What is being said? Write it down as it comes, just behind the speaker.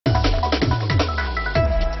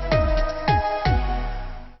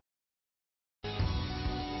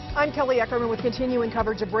I'm Kelly Eckerman with continuing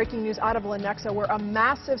coverage of breaking news out of Lenexa, where a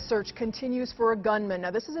massive search continues for a gunman.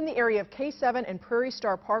 Now, this is in the area of K7 and Prairie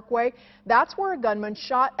Star Parkway. That's where a gunman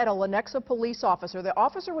shot at a Lenexa police officer. The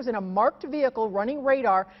officer was in a marked vehicle running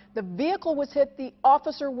radar. The vehicle was hit. The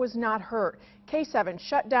officer was not hurt. K7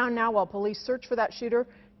 shut down now while police search for that shooter.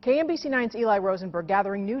 KMBC 9's Eli Rosenberg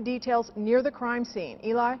gathering new details near the crime scene.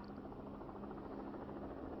 Eli?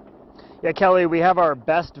 Yeah, Kelly, we have our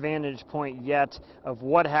best vantage point yet of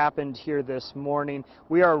what happened here this morning.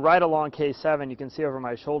 We are right along K7. You can see over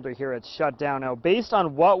my shoulder here, it's shut down. Now, based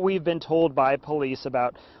on what we've been told by police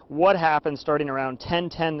about what happened starting around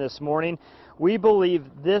 10:10 this morning, we believe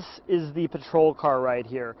this is the patrol car right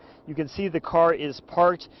here. You can see the car is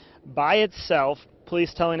parked by itself.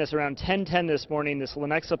 Police telling us around 10:10 this morning, this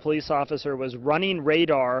Lenexa police officer was running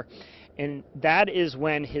radar, and that is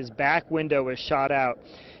when his back window was shot out.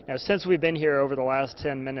 Now, since we've been here over the last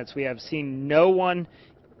 10 minutes, we have seen no one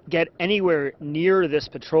get anywhere near this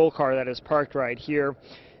patrol car that is parked right here.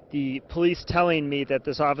 The police telling me that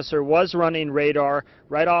this officer was running radar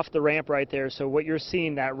right off the ramp right there. So what you're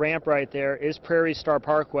seeing, that ramp right there, is Prairie Star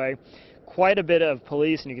Parkway. Quite a bit of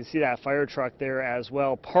police, and you can see that fire truck there as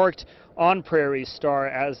well, parked on Prairie Star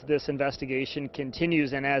as this investigation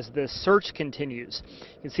continues and as this search continues.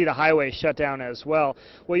 You can see the highway shut down as well.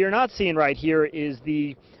 What you're not seeing right here is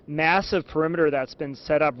the massive perimeter that's been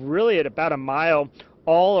set up really at about a mile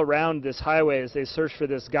all around this highway as they search for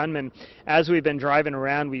this gunman. As we've been driving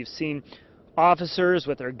around, we've seen officers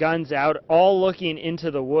with their guns out, all looking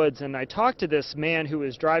into the woods. And I talked to this man who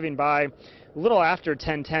was driving by a little after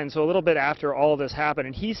 10:10, so a little bit after all this happened,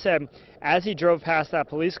 and he said as he drove past that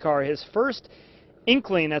police car, his first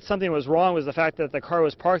inkling that something was wrong was the fact that the car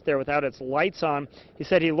was parked there without its lights on. He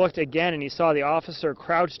said he looked again and he saw the officer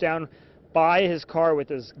crouched down by his car with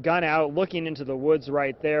his gun out, looking into the woods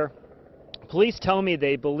right there. Police tell me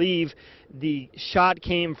they believe the shot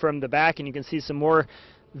came from the back, and you can see some more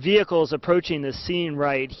vehicles approaching the scene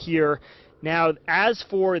right here. Now, as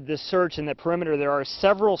for the search in the perimeter, there are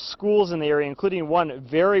several schools in the area, including one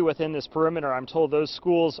very within this perimeter. I'm told those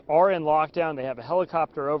schools are in lockdown. They have a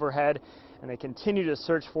helicopter overhead, and they continue to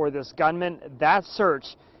search for this gunman. That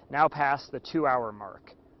search now past the 2-hour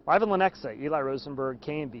mark. Live in Lenexa, Eli Rosenberg,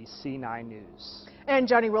 KMBC 9 News. And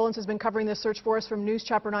Johnny Rollins has been covering this search for us from News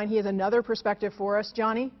Chapter 9. He has another perspective for us.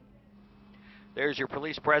 Johnny? There's your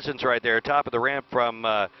police presence right there, top of the ramp from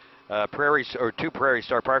Prairie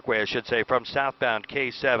Star Parkway, I should say, from southbound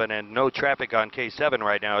K7, and no traffic on K7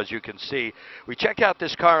 right now, as you can see. We checked out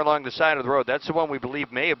this car along the side of the road. That's the one we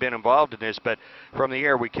believe may have been involved in this, but from the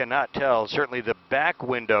air we cannot tell. Certainly the back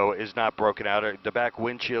window is not broken out, or the back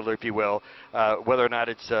windshield, if you will. Whether or not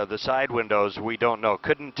it's the side windows, we don't know.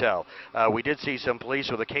 Couldn't tell. We did see some police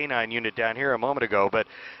with a K9 unit down here a moment ago, but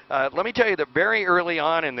let me tell you that very early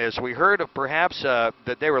on in this, we heard of perhaps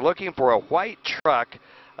that they were looking for a white truck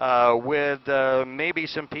with maybe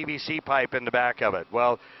some PVC pipe in the back of it.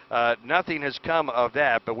 Well, nothing has come of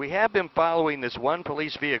that, but we have been following this one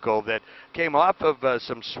police vehicle that came off of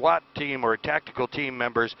some SWAT team or tactical team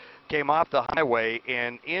members, came off the highway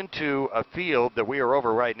and into a field that we are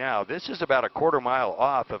over right now. This is about a quarter mile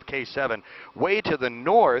off of K7, way to the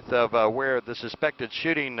north of where the suspected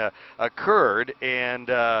shooting occurred, and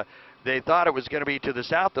they thought it was going to be to the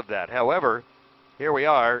south of that. However, here we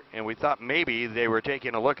are, and we thought maybe they were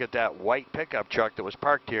taking a look at that white pickup truck that was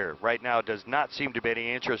parked here. Right now, does not seem to be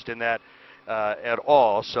any interest in that at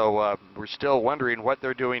all, so we're still wondering what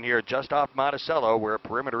they're doing here just off Monticello, where a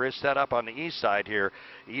perimeter is set up on the east side here,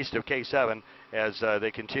 east of K7, as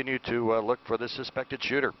they continue to look for the suspected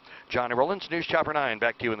shooter. Johnny Rollins, News Chopper 9,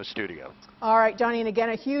 back to you in the studio. All right, Johnny, and again,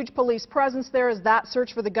 a huge police presence there as that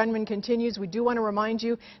search for the gunman continues. We do want to remind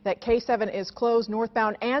you that K7 is closed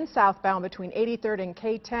northbound and southbound between 83rd and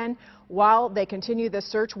K10. While they continue this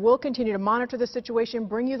search, we'll continue to monitor the situation,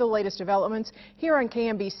 bring you the latest developments here on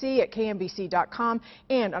KMBC at KMBC.com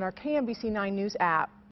and on our KMBC 9 News app.